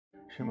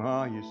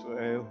Shema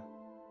Yisrael,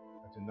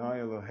 Adonai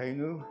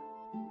Eloheinu,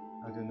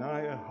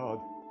 Adonai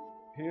Echad.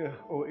 Hear,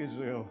 O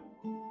Israel,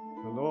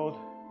 the Lord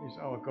is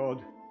our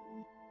God,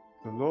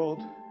 the Lord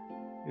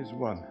is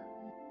one.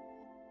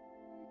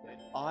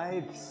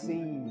 I've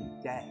seen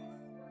death.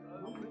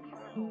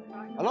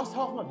 I lost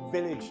half my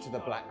village to the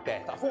Black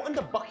Death. I fought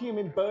under Buckingham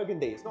in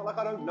Burgundy. It's not like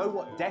I don't know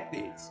what death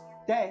is.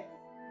 Death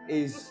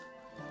is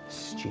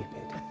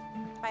stupid.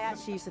 I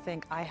actually used to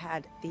think I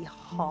had the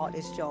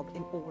hardest job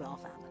in all our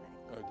family.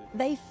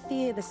 They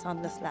fear the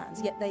sunless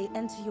lands, yet they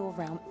enter your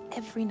realm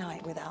every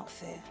night without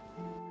fear.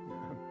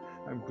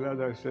 I'm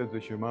glad I said the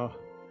Shema.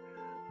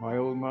 My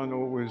old man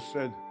always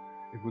said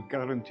it would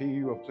guarantee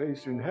you a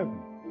place in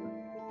heaven.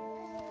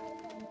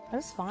 I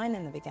was fine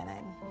in the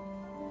beginning.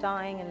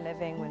 Dying and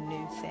living were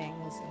new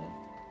things,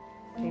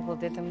 and people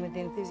did them with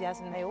the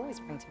enthusiasm they always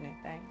bring to new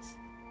things.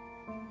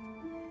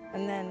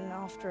 And then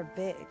after a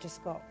bit, it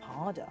just got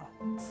harder.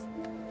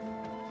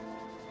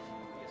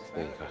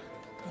 There you go.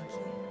 Thank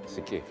you. It's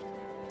a gift.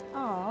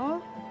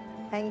 Oh,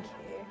 thank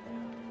you.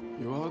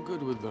 You are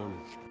good with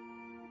them.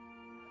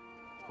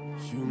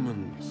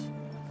 Humans.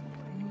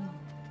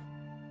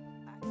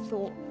 I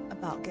thought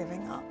about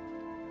giving up,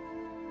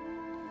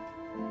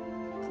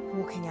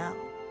 walking out.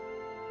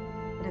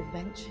 But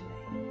eventually,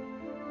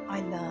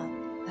 I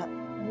learned that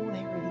all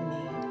they really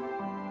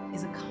need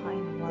is a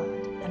kind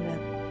word and a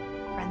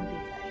friendly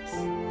face.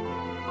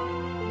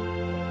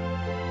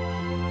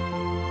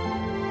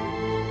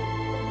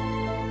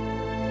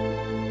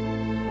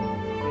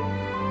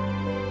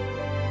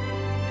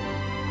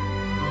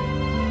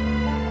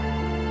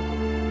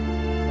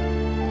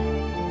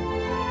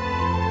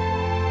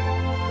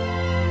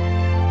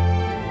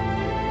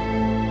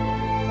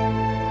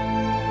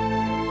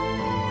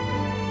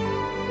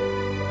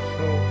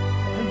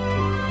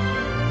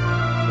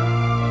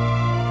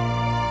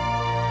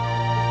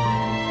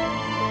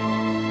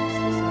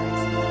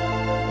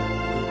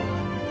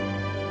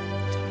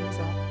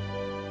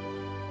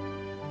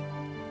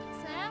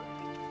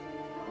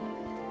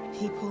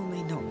 People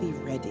may not be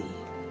ready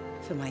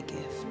for my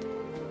gift,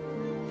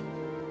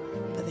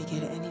 but they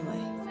get it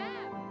anyway,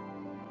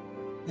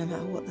 no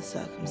matter what the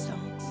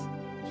circumstance.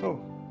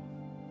 So,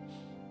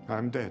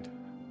 I'm dead.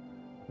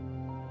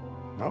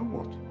 Now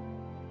what?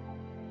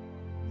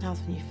 Now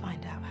then you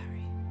find out,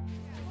 Harry.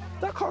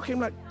 That car came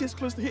like this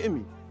close to hitting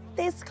me.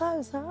 This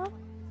close, huh?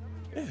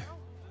 Yeah.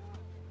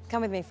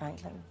 Come with me,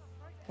 Franklin.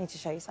 I need to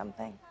show you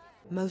something.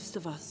 Most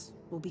of us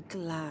will be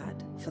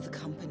glad for the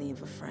company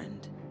of a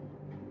friend.